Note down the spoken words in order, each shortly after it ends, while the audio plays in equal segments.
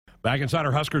Back inside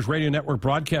our Huskers Radio Network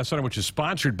broadcast center, which is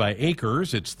sponsored by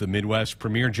Acres. It's the Midwest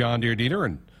premier John Deere dealer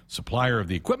and supplier of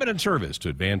the equipment and service to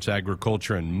advance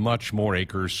agriculture and much more.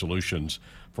 Acres solutions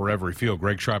for every field.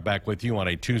 Greg Sharpe back with you on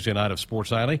a Tuesday night of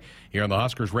Sports Nightly here on the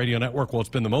Huskers Radio Network. Well, it's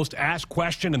been the most asked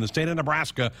question in the state of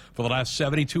Nebraska for the last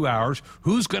 72 hours.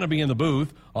 Who's going to be in the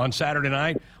booth on Saturday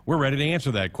night? We're ready to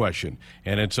answer that question.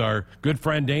 And it's our good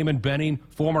friend Damon Benning,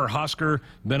 former Husker,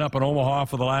 been up in Omaha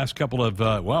for the last couple of,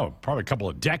 probably a couple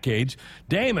of decades.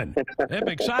 Damon, I'm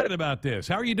excited about this.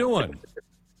 How are you doing?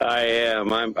 I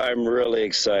am. I'm really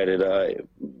excited. I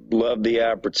love the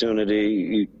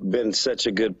opportunity. You've been such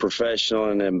a good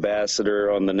professional and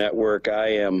ambassador on the network.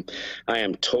 I am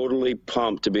totally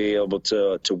pumped to be able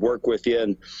to work with you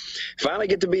and finally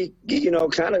get to be,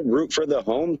 kind of root for the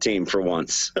home team for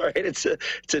once. All right, it's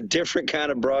a different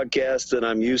kind of broadcast than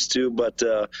I'm used to, but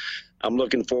I'm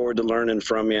looking forward to learning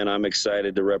from you, and I'm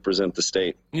excited to represent the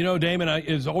state. Damon,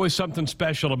 there's always something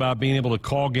special about being able to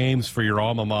call games for your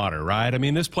alma mater, right? I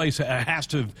mean, this place has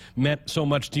to have meant so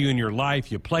much to you in your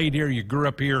life. You played here, you grew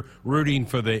up here, rooting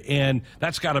for the N.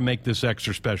 That's got to make this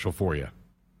extra special for you.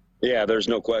 Yeah, there's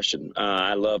no question.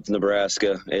 I love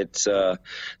Nebraska. It's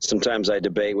sometimes I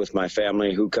debate with my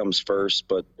family who comes first,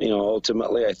 but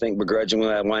ultimately I think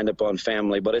begrudgingly I wind up on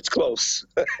family, but it's close.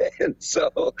 And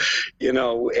so,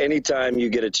 anytime you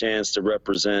get a chance to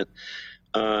represent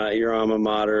your alma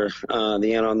mater,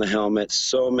 the N on the helmet,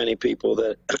 so many people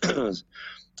that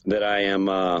that I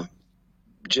am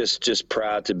just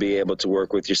proud to be able to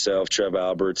work with yourself, Trev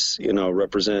Alberts,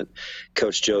 represent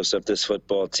Coach Joseph, this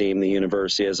football team, the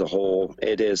university as a whole.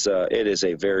 It is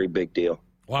a very big deal.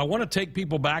 Well, I want to take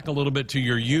people back a little bit to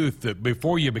your youth, that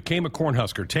before you became a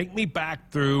Cornhusker. Take me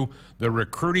back through the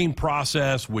recruiting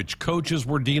process, which coaches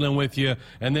were dealing with you,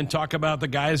 and then talk about the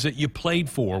guys that you played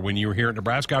for when you were here at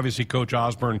Nebraska. Obviously, Coach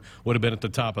Osborne would have been at the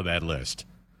top of that list.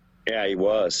 Yeah, he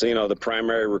was. The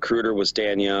primary recruiter was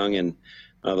Dan Young, and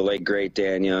the late great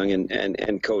Dan Young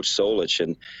and Coach Solich.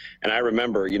 And I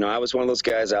remember, I was one of those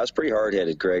guys, I was pretty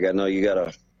hard-headed, Greg. I know you got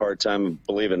a hard time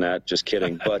believing that, just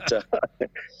kidding. But,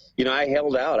 I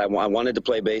held out. I wanted to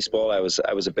play baseball. I was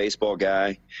a baseball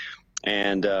guy.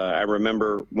 And I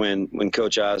remember when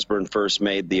Coach Osborne first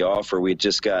made the offer, we'd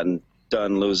just gotten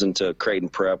done losing to Creighton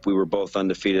Prep. We were both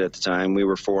undefeated at the time. We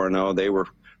were 4-0. They were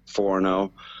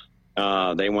 4-0.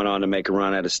 They went on to make a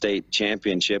run at a state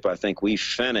championship. I think we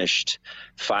finished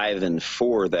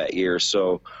 5-4 that year.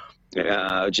 So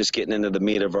just getting into the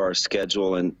meat of our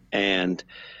schedule. And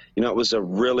it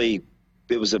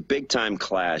was a big time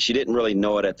class. You didn't really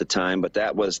know it at the time, but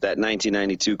that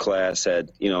 1992 class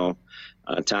had,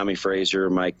 Tommy Frazier,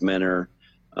 Mike Minner,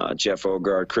 Jeff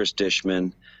Ogard, Chris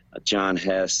Dishman, John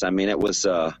Hess. I mean, it was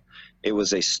a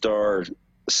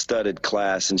star-studded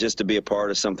class, and just to be a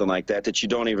part of something like that you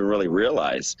don't even really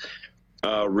realize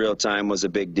real time was a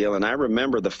big deal. And I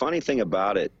remember the funny thing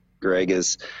about it, Greg,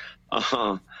 is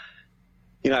I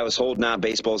was holding out.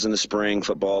 Baseball's in the spring,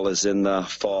 football is in the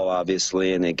fall,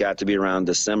 obviously, and it got to be around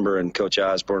December, and Coach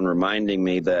Osborne reminding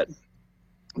me that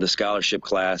the scholarship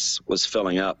class was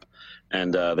filling up,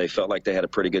 and they felt like they had a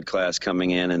pretty good class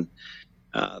coming in, and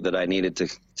that I needed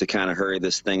to kind of hurry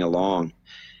this thing along.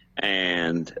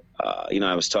 And,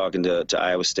 I was talking to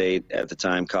Iowa State at the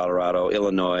time, Colorado,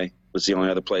 Illinois was the only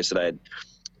other place that I had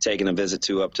taken a visit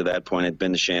to up to that point. I'd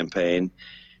been to Champaign.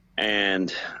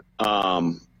 And,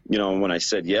 when I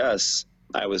said yes,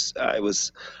 I was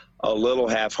a little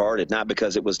half-hearted, not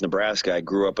because it was Nebraska. I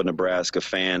grew up a Nebraska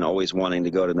fan, always wanting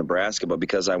to go to Nebraska, but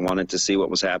because I wanted to see what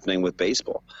was happening with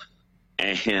baseball.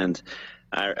 And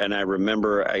I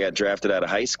remember I got drafted out of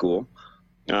high school.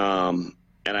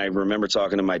 And I remember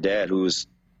talking to my dad, who was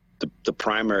the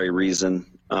primary reason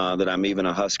that I'm even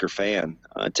a Husker fan,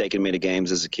 taking me to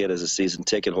games as a kid as a season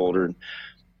ticket holder. And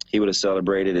he would have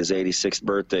celebrated his 86th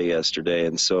birthday yesterday.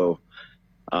 And so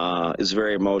it was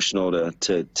very emotional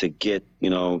to get,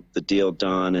 the deal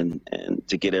done and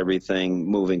to get everything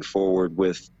moving forward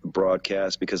with the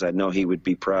broadcast, because I know he would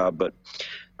be proud. But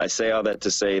I say all that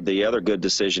to say the other good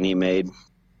decision he made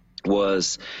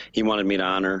was he wanted me to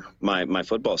honor my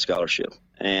football scholarship,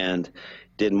 and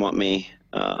didn't want me,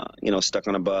 stuck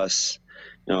on a bus.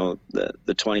 The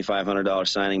 $2,500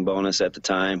 signing bonus at the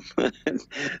time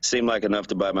seemed like enough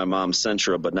to buy my mom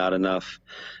Sentra, but not enough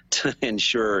to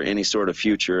ensure any sort of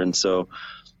future. And so,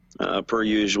 per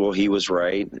usual, he was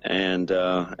right, and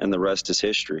the rest is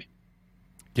history.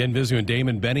 Again, visiting with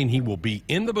Damon Benning. He will be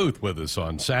in the booth with us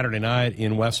on Saturday night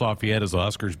in West Lafayette as the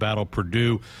Huskers battle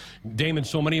Purdue. Damon,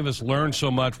 so many of us learn so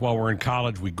much while we're in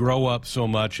college. We grow up so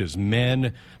much as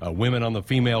men, women on the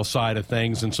female side of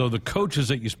things. And so the coaches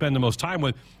that you spend the most time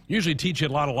with usually teach you a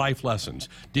lot of life lessons.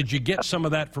 Did you get some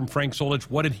of that from Frank Solich?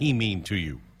 What did he mean to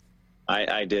you?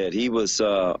 I did. He was,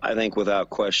 I think, without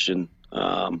question,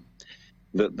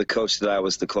 the coach that I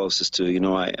was the closest to. You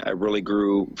know, I really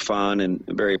grew fond and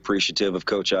very appreciative of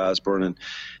Coach Osborne, and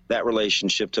that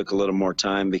relationship took a little more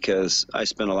time because I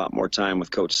spent a lot more time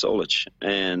with Coach Solich.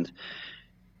 And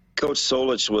Coach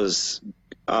Solich was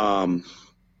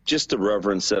just the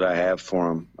reverence that I have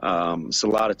for him. It's a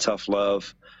lot of tough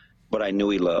love, but I knew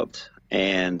he loved.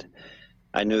 And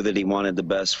I knew that he wanted the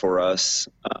best for us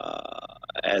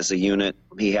as a unit.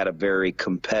 He had a very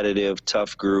competitive,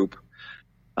 tough group.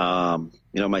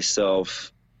 You know,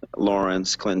 myself,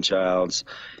 Lawrence, Clinton Childs,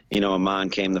 you know, Amon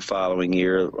came the following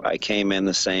year. I came in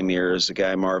the same year as a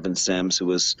guy, Marvin Sims, who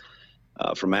was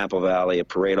from Apple Valley, a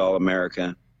parade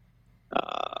All-America.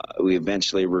 We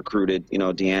eventually recruited, you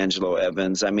know, D'Angelo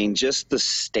Evans. I mean, just the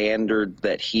standard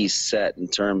that he set in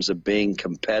terms of being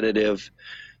competitive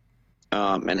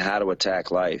and how to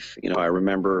attack life. You know, I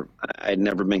remember I'd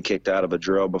never been kicked out of a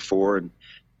drill before,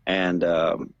 and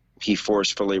he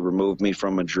forcefully removed me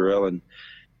from a drill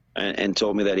and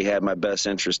told me that he had my best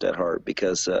interest at heart,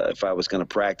 because if I was going to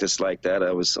practice like that,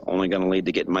 I was only going to lead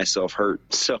to getting myself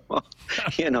hurt. So,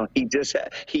 you know, he just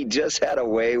had a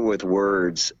way with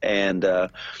words. And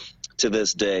to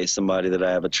this day, somebody that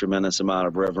I have a tremendous amount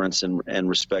of reverence and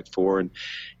respect for. And,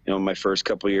 you know, my first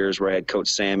couple of years where I had Coach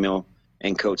Samuel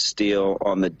and Coach Steele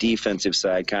on the defensive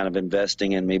side kind of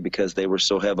investing in me because they were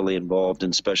so heavily involved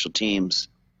in special teams,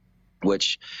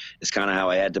 which is kind of how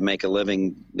I had to make a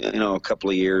living, you know, a couple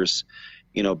of years,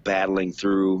 you know, battling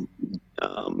through,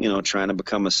 you know, trying to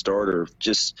become a starter.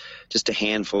 Just a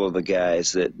handful of the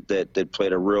guys that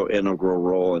played a real integral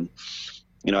role. And,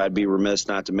 you know, I'd be remiss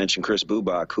not to mention Chris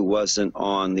Bubach, who wasn't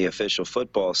on the official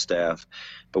football staff,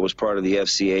 but was part of the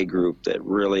FCA group that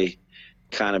really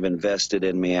kind of invested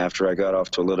in me after I got off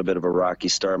to a little bit of a rocky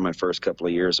start my first couple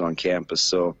of years on campus.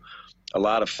 So a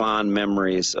lot of fond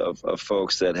memories of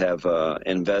folks that have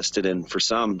invested in, for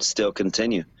some, still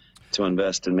continue to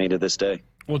invest in me to this day.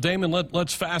 Well, Damon,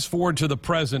 let's fast forward to the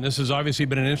present. This has obviously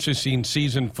been an interesting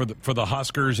season for the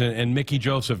Huskers, and Mickey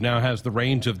Joseph now has the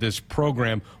reins of this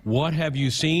program. What have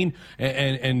you seen,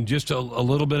 and just a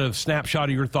little bit of snapshot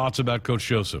of your thoughts about Coach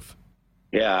Joseph?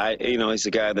 Yeah, you know, he's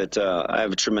a guy that I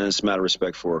have a tremendous amount of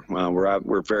respect for.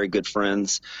 We're very good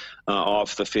friends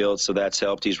off the field, so that's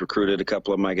helped. He's recruited a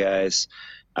couple of my guys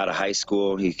out of high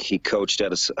school. He coached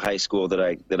at a high school that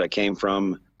I came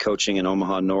from, coaching in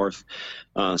Omaha North,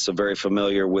 so very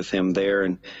familiar with him there.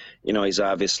 And, you know, he's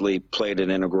obviously played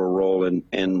an integral role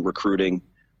in recruiting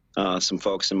some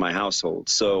folks in my household.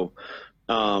 So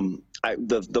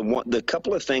the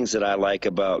couple of things that I like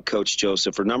about Coach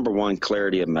Joseph are, number one,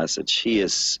 clarity of message. He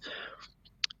is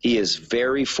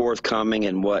very forthcoming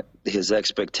in what his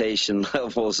expectation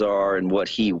levels are and what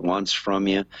he wants from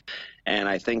you. And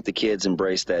I think the kids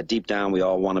embrace that. Deep down, we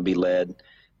all want to be led.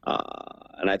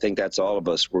 And I think that's all of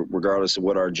us, regardless of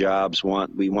what our jobs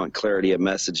want. We want clarity of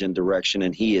message and direction,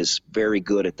 and he is very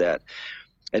good at that.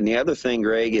 And the other thing,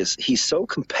 Greg, is he's so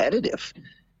competitive.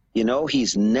 You know,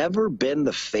 he's never been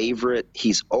the favorite.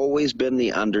 He's always been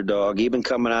the underdog, even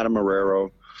coming out of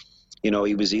Marrero. You know,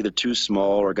 he was either too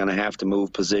small or going to have to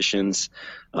move positions.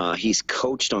 He's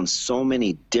coached on so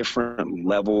many different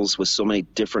levels with so many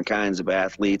different kinds of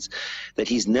athletes that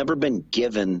he's never been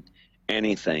given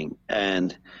anything.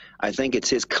 And I think it's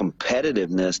his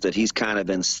competitiveness that he's kind of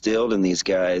instilled in these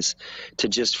guys to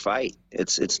just fight.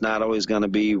 It's not always going to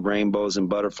be rainbows and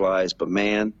butterflies, but,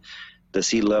 man, does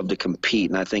he love to compete.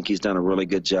 And I think he's done a really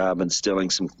good job instilling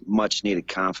some much-needed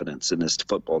confidence in this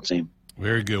football team.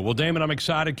 Very good. Well, Damon, I'm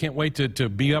excited. Can't wait to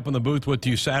be up in the booth with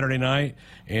you Saturday night,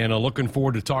 and looking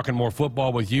forward to talking more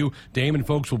football with you. Damon,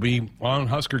 folks, will be on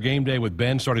Husker Game Day with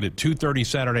Ben starting at 2:30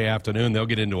 Saturday afternoon. They'll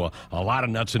get into a lot of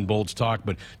nuts and bolts talk.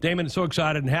 But, Damon, so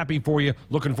excited and happy for you.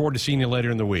 Looking forward to seeing you later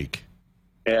in the week.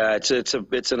 Yeah,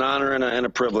 it's an honor and a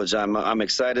privilege. I'm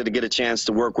excited to get a chance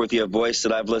to work with you, a voice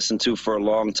that I've listened to for a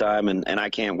long time, and I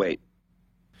can't wait.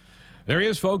 There he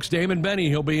is, folks, Damon Benning.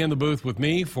 He'll be in the booth with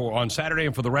me on Saturday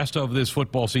and for the rest of this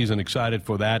football season. Excited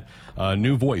for that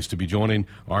new voice to be joining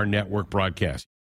our network broadcast.